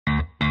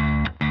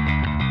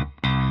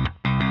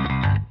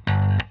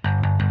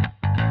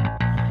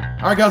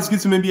All right, guys, let's get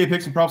some NBA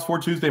picks and props for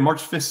Tuesday,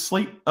 March 5th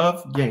slate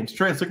of games.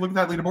 Trey, let's take a look at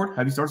that leaderboard.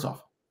 How do you start us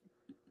off?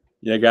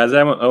 Yeah, guys,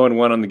 I went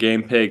 0-1 on the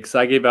game picks.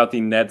 I gave out the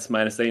Nets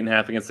minus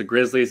 8.5 against the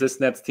Grizzlies. This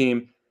Nets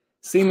team,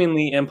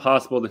 seemingly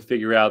impossible to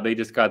figure out. They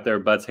just got their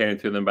butts handed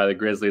to them by the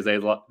Grizzlies. They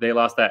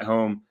lost at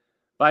home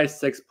by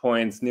 6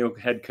 points. New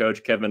head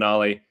coach Kevin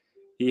Ollie,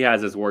 he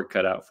has his work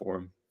cut out for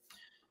him.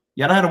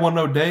 Yeah, and I had a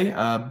 1-0 day,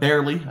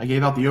 barely. I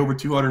gave out the over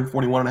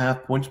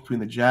 241.5 points between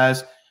the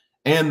Jazz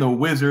and the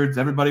Wizards.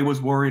 Everybody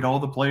was worried. All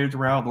the players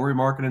were out. Lauri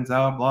Markkanen's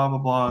out, blah, blah,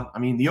 blah. I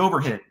mean, the over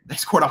hit. They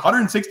scored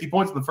 160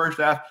 points in the first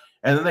half,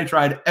 and then they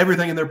tried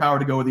everything in their power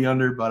to go with the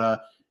under,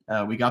 but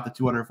we got the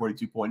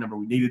 242-point number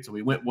we needed, so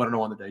we went 1-0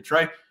 on the day.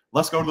 Trey,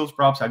 let's go to those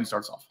props. Have you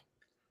start us off?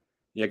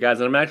 Yeah, guys,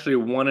 I'm actually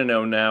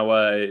 1-0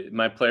 now.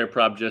 My player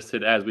prop just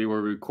hit as we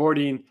were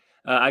recording.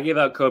 I gave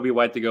out Kobe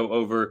White to go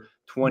over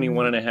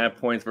 21.5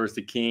 points versus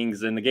the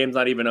Kings, and the game's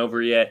not even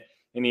over yet,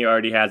 and he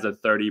already has a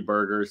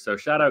 30-burger. So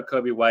shout out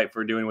Kobe White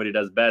for doing what he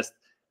does best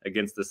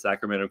against the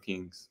Sacramento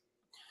Kings.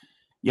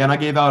 Yeah, and I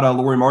gave out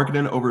Lauri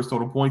Markkanen over his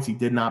total points. He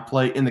did not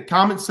play. In the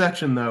comment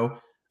section, though,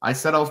 I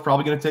said I was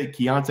probably going to take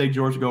Keontae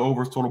George to go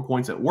over his total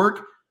points at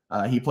work.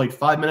 He played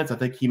 5 minutes. I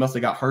think he must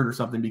have got hurt or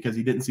something because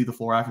he didn't see the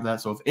floor after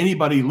that. So if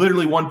anybody,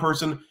 literally one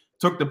person,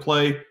 took the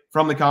play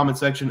from the comment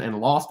section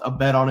and lost a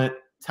bet on it,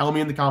 tell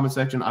me in the comment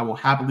section. I will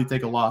happily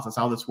take a loss. That's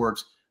how this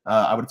works.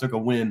 I would have took a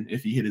win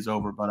if he hit his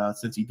over, but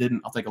since he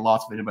didn't, I'll take a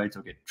loss if anybody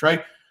took it. Trey,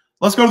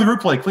 let's go to the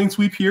group play. Clean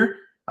sweep here.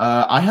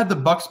 I had the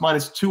Bucks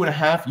minus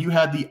 2.5. You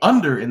had the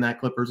under in that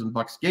Clippers and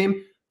Bucks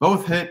game.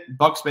 Both hit.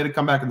 Bucks made a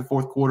comeback in the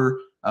fourth quarter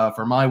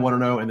for my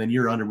 1-0, and then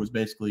your under was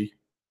basically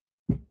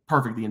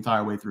perfect the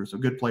entire way through. So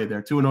good play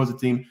there. 2-0 as a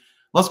team.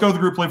 Let's go to the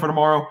group play for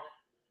tomorrow.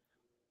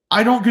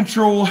 I don't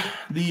control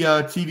the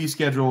TV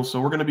schedule, so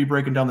we're going to be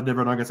breaking down the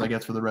Denver Nuggets, I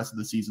guess, for the rest of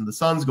the season. The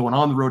Suns going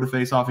on the road to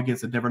face off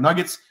against the Denver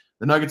Nuggets.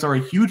 The Nuggets are a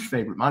huge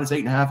favorite, minus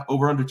 8.5,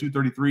 over under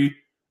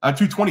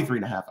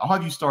 223.5. I'll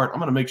have you start. I'm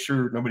going to make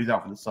sure nobody's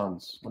out for the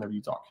Suns whenever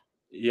you talk.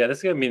 Yeah, this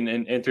is going to be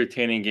an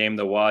entertaining game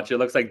to watch. It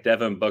looks like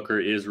Devin Booker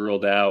is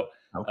ruled out.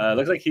 Okay.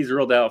 Looks like he's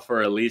ruled out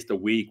for at least a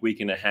week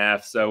and a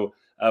half. So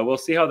we'll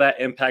see how that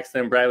impacts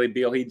them. Bradley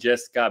Beal, he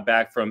just got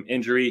back from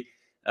injury,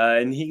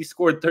 and he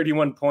scored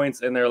 31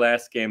 points in their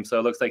last game. So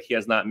it looks like he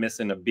has not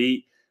missing a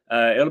beat.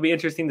 It'll be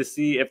interesting to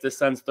see if the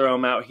Suns throw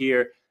him out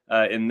here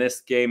in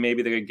this game.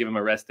 Maybe they're going to give him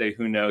a rest day.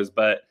 Who knows?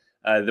 But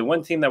the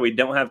one team that we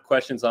don't have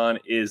questions on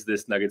is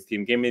this Nuggets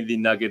team. Give me the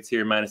Nuggets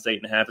here, minus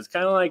 8.5. It's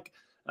kind of like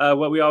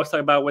what we always talk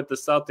about with the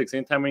Celtics.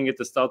 Anytime we can get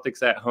the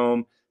Celtics at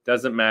home,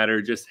 doesn't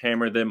matter. Just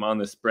hammer them on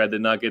the spread. The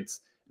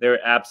Nuggets,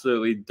 they're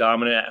absolutely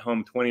dominant at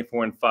home,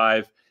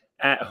 24-5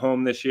 at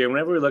home this year.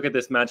 Whenever we look at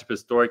this matchup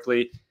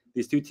historically,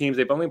 these two teams,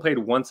 they've only played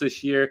once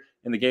this year,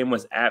 and the game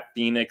was at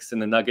Phoenix,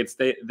 and the Nuggets,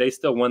 they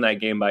still won that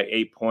game by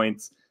 8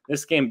 points.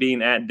 This game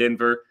being at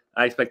Denver,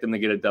 I expect them to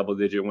get a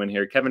double-digit win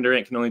here. Kevin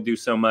Durant can only do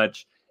so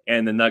much,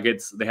 and the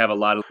Nuggets, they have a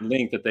lot of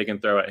length that they can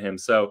throw at him.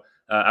 So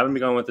I'm going to be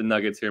going with the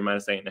Nuggets here,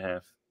 minus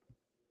 8.5.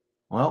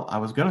 Well, I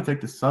was going to take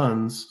the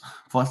Suns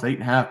plus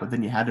 8.5, but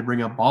then you had to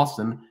bring up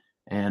Boston,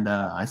 and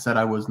I said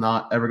I was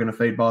not ever going to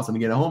fade Boston to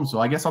get at home. So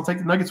I guess I'll take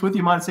the Nuggets with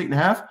you, minus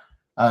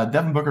 8.5.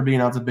 Devin Booker being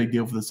out is a big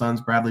deal for the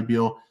Suns. Bradley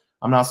Beal,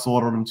 I'm not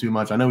sold on him too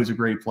much. I know he's a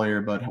great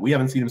player, but we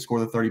haven't seen him score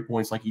the 30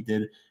 points like he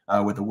did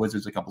with the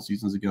Wizards a couple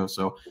seasons ago.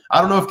 So I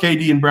don't know if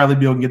KD and Bradley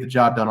Beal can get the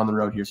job done on the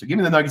road here. So give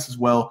me the Nuggets as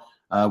well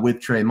with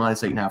Trey,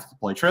 minus 8.5 to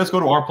play. Trey, let's go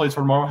to our plays for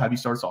tomorrow. Have you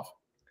start us off?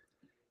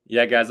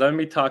 Yeah, guys, I'm going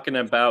to be talking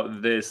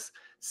about this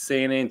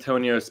San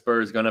Antonio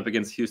Spurs going up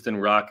against Houston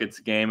Rockets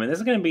game. And this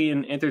is going to be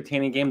an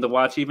entertaining game to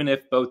watch, even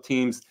if both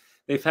teams,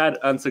 they've had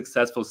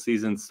unsuccessful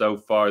seasons so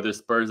far. The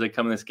Spurs, they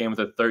come in this game with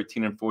a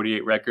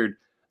 13-48 record.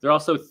 They're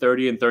also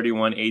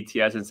 30-31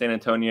 ATS. In San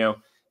Antonio,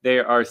 they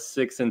are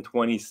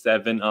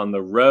 6-27 on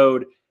the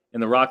road.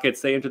 And the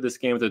Rockets, they entered this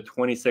game with a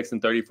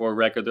 26-34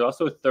 record. They're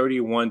also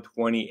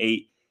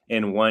 31-28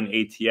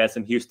 ATS.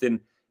 In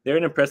Houston, they're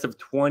an impressive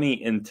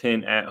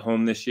 20-10 at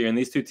home this year. And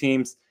these two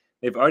teams,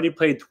 they've already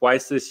played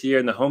twice this year,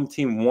 and the home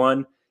team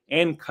won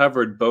and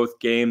covered both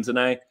games. And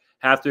I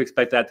have to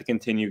expect that to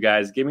continue,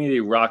 guys. Give me the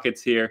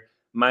Rockets here,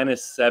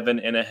 minus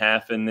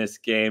 7.5 in this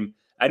game.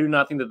 I do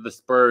not think that the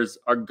Spurs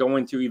are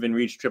going to even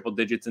reach triple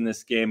digits in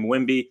this game.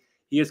 Wemby,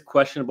 he is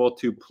questionable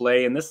to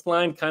play, and this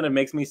line kind of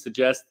makes me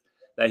suggest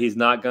that he's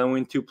not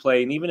going to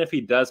play. And even if he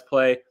does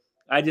play,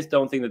 I just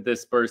don't think that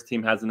this Spurs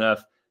team has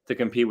enough to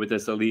compete with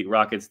this elite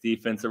Rockets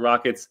defense. The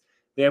Rockets,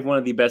 they have one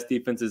of the best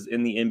defenses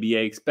in the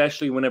NBA,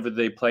 especially whenever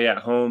they play at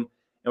home.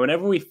 And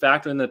whenever we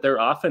factor in that their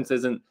offense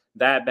isn't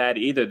that bad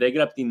either, they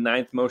get up the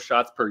 9th most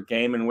shots per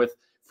game. And with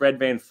Fred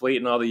VanVleet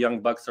and all the young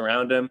bucks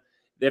around him,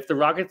 if the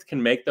Rockets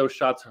can make those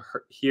shots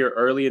here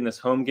early in this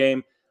home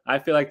game, I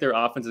feel like their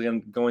offense is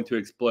going to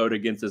explode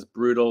against this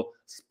brutal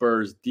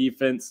Spurs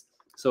defense.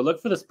 So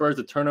look for the Spurs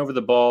to turn over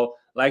the ball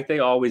like they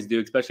always do,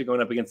 especially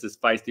going up against this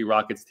feisty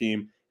Rockets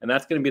team. And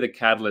that's going to be the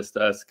catalyst to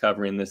us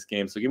covering this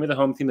game. So give me the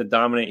home team to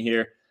dominate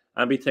here.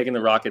 I'll be taking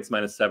the Rockets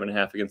minus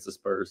 7.5 against the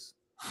Spurs.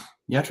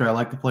 Yeah, Trey, I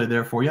like the play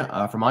there for you.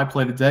 For my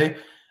play today,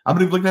 I'm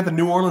going to be looking at the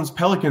New Orleans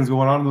Pelicans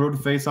going on the road to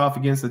face off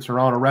against the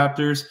Toronto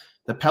Raptors.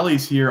 The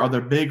Pellies here are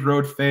their big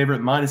road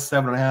favorite,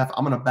 -7.5.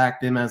 I'm going to back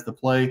them as the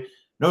play.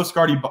 No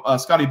Scotty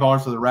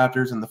Barnes for the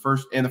Raptors in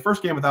the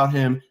first game without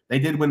him. They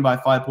did win by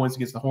 5 points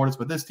against the Hornets,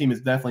 but this team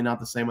is definitely not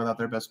the same without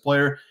their best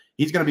player.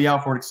 He's going to be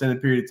out for an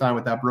extended period of time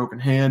with that broken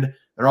hand.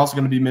 They're also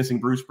going to be missing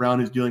Bruce Brown,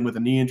 who's dealing with a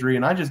knee injury,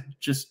 and I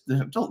just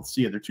don't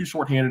see it. They're too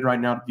shorthanded right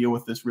now to deal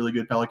with this really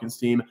good Pelicans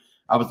team.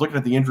 I was looking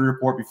at the injury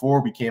report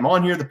before we came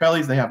on here. The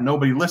Pellies, they have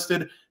nobody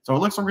listed, so it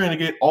looks like we're going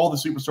to get all the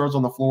superstars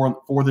on the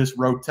floor for this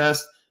road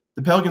test.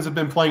 The Pelicans have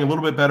been playing a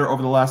little bit better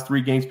over the last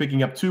 3 games,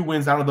 picking up 2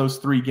 wins out of those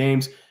 3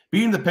 games,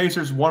 beating the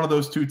Pacers one of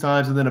those 2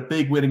 times, and then a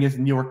big win against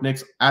the New York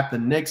Knicks at the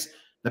Knicks.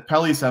 The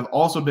Pellies have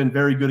also been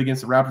very good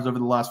against the Raptors over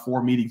the last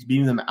 4 meetings,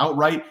 beating them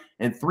outright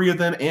in 3 of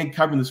them and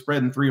covering the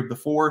spread in 3 of the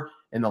 4.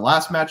 In the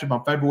last matchup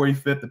on February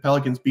 5th, the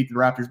Pelicans beat the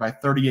Raptors by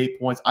 38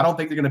 points. I don't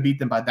think they're going to beat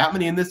them by that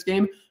many in this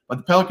game, but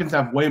the Pelicans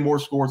have way more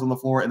scores on the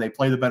floor, and they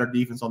play the better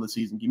defense on the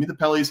season. Give me the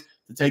Pellies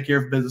to take care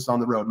of business on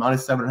the road,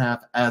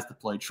 -7.5 as the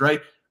play. Trey,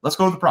 let's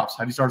go to the props.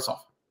 Have you start us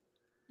off?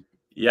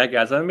 Yeah,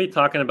 guys, I'm going to be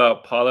talking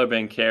about Paolo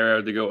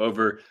Banchero to go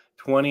over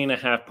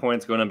 20.5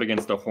 points going up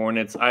against the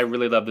Hornets. I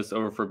really love this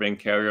over for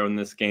Banchero in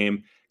this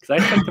game because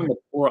I expect him to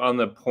pour on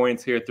the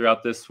points here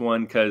throughout this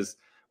one because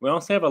we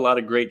also have a lot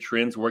of great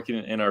trends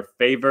working in our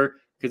favor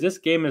because this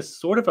game is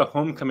sort of a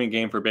homecoming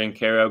game for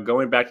Banchero,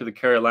 going back to the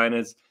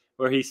Carolinas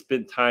where he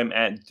spent time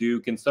at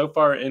Duke. And so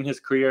far in his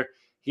career,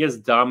 he has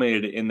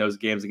dominated in those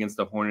games against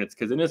the Hornets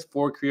because in his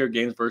 4 career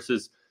games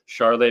versus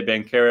Charlotte,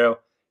 Banchero,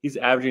 he's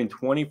averaging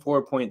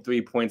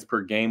 24.3 points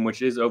per game,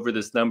 which is over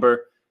this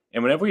number.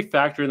 And whenever we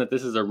factor in that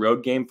this is a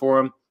road game for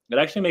him, it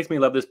actually makes me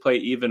love this play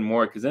even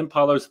more because in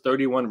Paolo's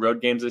 31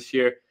 road games this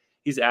year,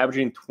 he's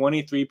averaging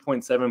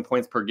 23.7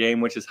 points per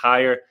game, which is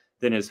higher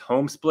than his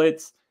home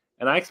splits.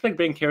 And I expect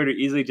Banchero to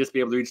easily just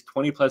be able to reach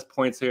 20-plus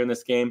points here in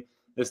this game.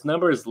 This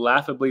number is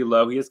laughably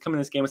low. He has come in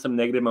this game with some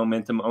negative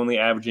momentum, only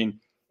averaging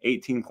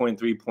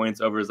 18.3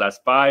 points over his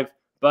last 5.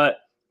 But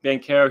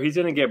Banchero, he's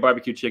going to get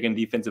barbecue chicken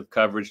defensive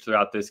coverage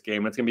throughout this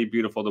game. It's going to be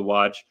beautiful to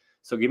watch.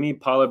 So give me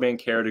Paolo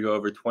Banchero to go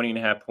over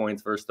 20.5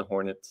 points versus the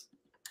Hornets.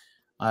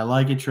 I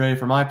like it, Trey.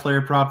 For my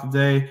player prop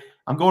today,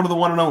 I'm going to the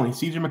one and only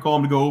CJ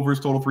McCollum to go over his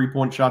total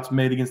 3-point shots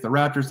made against the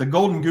Raptors. The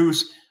Golden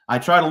Goose, I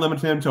try to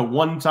limit him to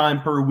 1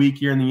 time per week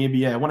here in the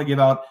NBA. I want to give him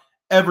out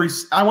every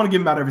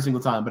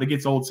single time, but it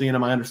gets old seeing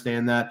him. I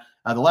understand that.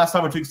 The last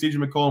time I took CJ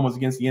McCollum was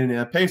against the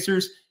Indiana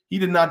Pacers. He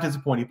did not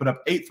disappoint. He put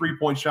up 8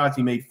 3-point shots.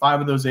 He made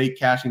 5 of those 8,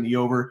 cashing the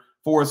over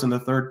for us in the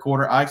third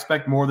quarter. I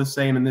expect more of the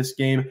same in this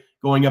game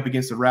going up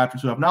against the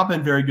Raptors, who have not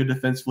been very good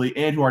defensively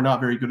and who are not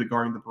very good at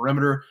guarding the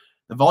perimeter.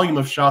 The volume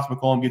of shots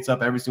McCollum gets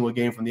up every single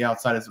game from the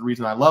outside is the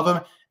reason I love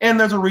him, and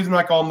there's a reason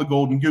I call him the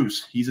Golden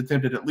Goose. He's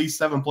attempted at least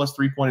 7+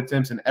 3-point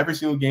attempts in every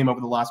single game over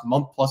the last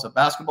month plus of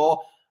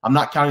basketball. I'm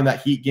not counting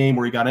that Heat game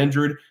where he got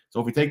injured. So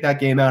if we take that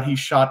game out, he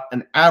shot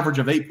an average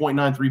of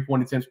 8.9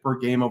 3-point attempts per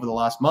game over the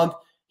last month.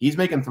 He's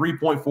making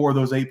 3.4 of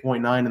those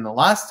 8.9. And the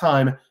last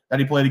time that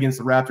he played against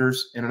the Raptors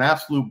in an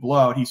absolute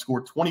blowout, he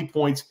scored 20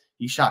 points.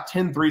 He shot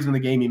 10 threes in the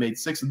game. He made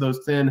 6 of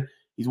those 10.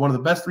 He's one of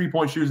the best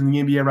 3-point shooters in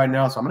the NBA right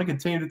now, so I'm going to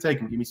continue to take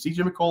him. Give me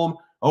CJ McCollum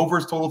over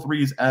his total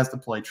threes as the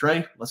play.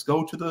 Trey, let's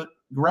go to the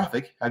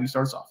graphic. Have you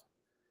start us off?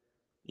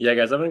 Yeah,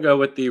 guys, I'm going to go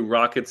with the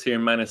Rockets here,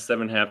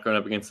 -7.5 going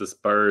up against the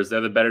Spurs.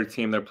 They're the better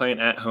team. They're playing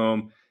at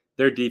home.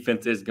 Their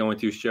defense is going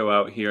to show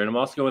out here. And I'm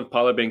also going with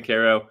Paolo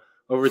Banchero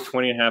over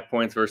 20.5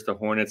 points versus the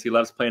Hornets. He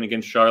loves playing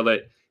against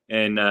Charlotte,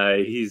 and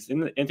he's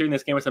entering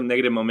this game with some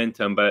negative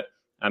momentum, but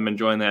I'm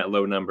enjoying that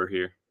low number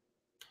here.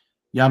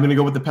 Yeah, I'm going to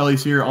go with the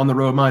Pellies here on the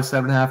road,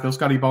 -7.5. No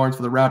Scotty Barnes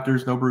for the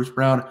Raptors, no Bruce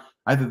Brown.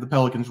 I think the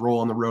Pelicans roll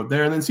on the road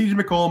there. And then CJ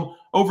McCollum,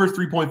 over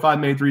 3.5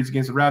 made threes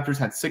against the Raptors,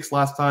 had 6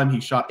 last time.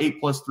 He shot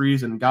 8+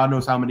 threes and God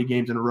knows how many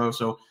games in a row.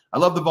 So I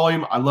love the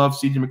volume. I love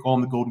CJ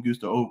McCollum, the Golden Goose,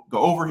 to go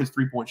over his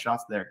 3-point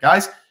shots there.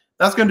 Guys,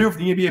 that's going to do it for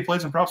the NBA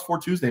Plays and Props for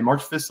Tuesday,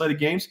 March 5th slate of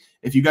games.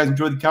 If you guys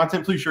enjoyed the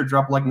content, please sure to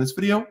drop a like in this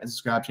video and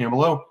subscribe to the channel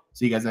below.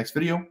 See you guys next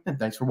video, and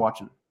thanks for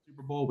watching.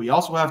 Super Bowl. We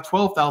also have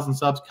 12,000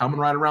 subs coming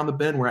right around the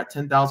bend. We're at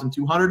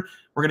 10,200.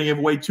 We're going to give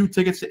away 2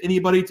 tickets to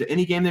anybody to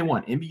any game they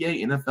want.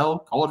 NBA,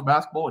 NFL, college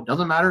basketball. It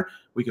doesn't matter.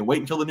 We can wait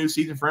until the new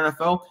season for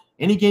NFL.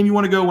 Any game you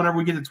want to go, whenever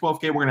we get to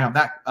 12K, we're going to have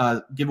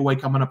that giveaway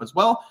coming up as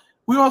well.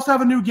 We also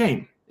have a new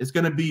game. It's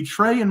going to be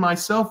Trey and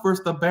myself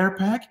versus the Bear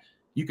Pack.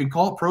 You can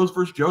call it Pros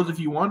versus Joes if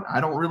you want.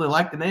 I don't really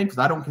like the name because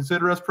I don't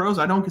consider us pros.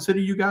 I don't consider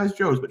you guys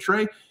Joes. But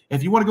Trey,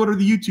 if you want to go to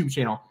the YouTube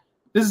channel,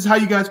 this is how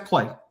you guys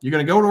play. You're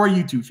going to go to our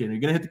YouTube channel.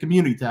 You're going to hit the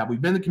community tab. We've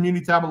been in the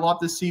community tab a lot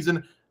this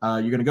season.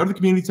 You're going to go to the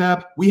community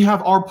tab. We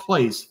have our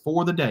plays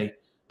for the day.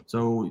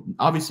 So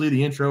obviously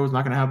the intro is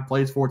not going to have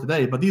plays for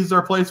today, but these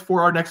are our plays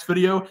for our next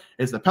video.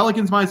 It's the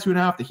Pelicans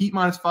 -2.5, the Heat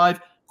 -5,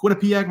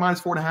 Quinnipiac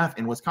 -4.5,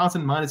 and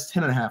Wisconsin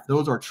 -10.5.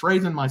 Those are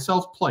Trey's and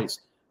myself's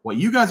plays. What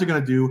you guys are going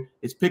to do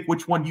is pick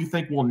which one you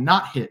think will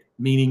not hit,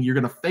 meaning you're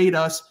going to fade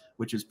us,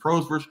 which is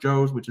Pros versus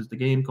Joes, which is the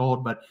game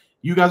called, but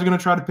you guys are going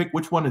to try to pick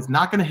which one is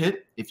not going to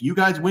hit. If you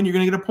guys win, you're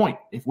going to get a point.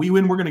 If we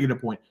win, we're going to get a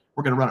point.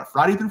 We're going to run it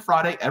Friday through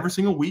Friday every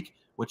single week.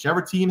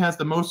 whichever team has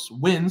the most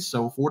wins,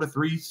 so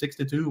 4-3,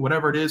 6-2,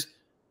 whatever it is,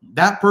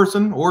 that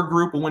person or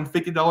group will win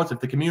 $50.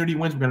 If the community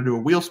wins, we're going to do a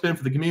wheel spin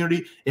for the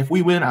community. If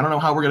we win, I don't know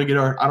how we're going to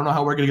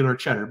get our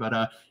cheddar,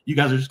 but you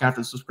guys are just going to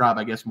have to subscribe,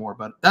 I guess, more.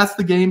 But that's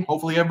the game.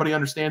 Hopefully everybody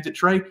understands it.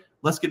 Trey,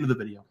 let's get into the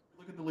video.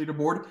 Look at the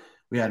leaderboard.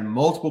 We had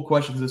multiple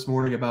questions this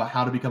morning about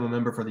how to become a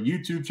member for the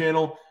YouTube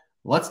channel.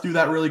 Let's do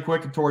that really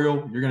quick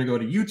tutorial. You're going to go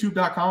to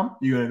youtube.com.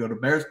 You're going to go to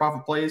Bears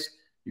Profit Plays.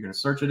 You're going to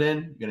search it in.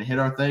 You're going to hit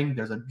our thing.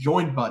 There's a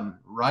join button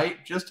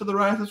right just to the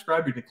right of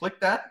subscribe. You can click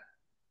that.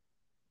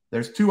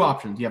 There's two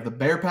options. You have the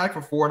Bear Pack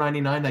for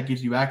 $4.99. That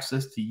gives you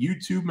access to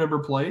YouTube member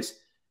plays.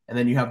 And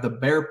then you have the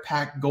Bear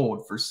Pack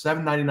Gold for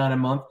 $7.99 a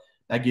month.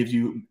 That gives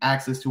you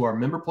access to our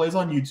member plays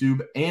on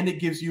YouTube. And it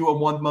gives you a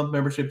 1-month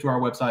membership to our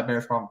website,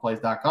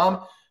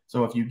 bearsprofitplays.com.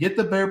 So if you get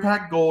the Bear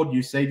Pack Gold,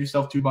 you save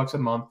yourself $2 a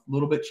month. A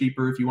little bit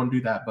cheaper if you want to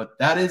do that. But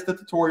that is the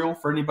tutorial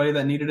for anybody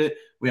that needed it.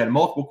 We had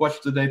multiple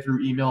questions today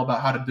through email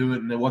about how to do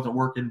it, and it wasn't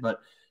working. But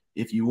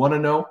if you want to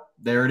know,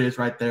 there it is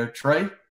right there. Trey,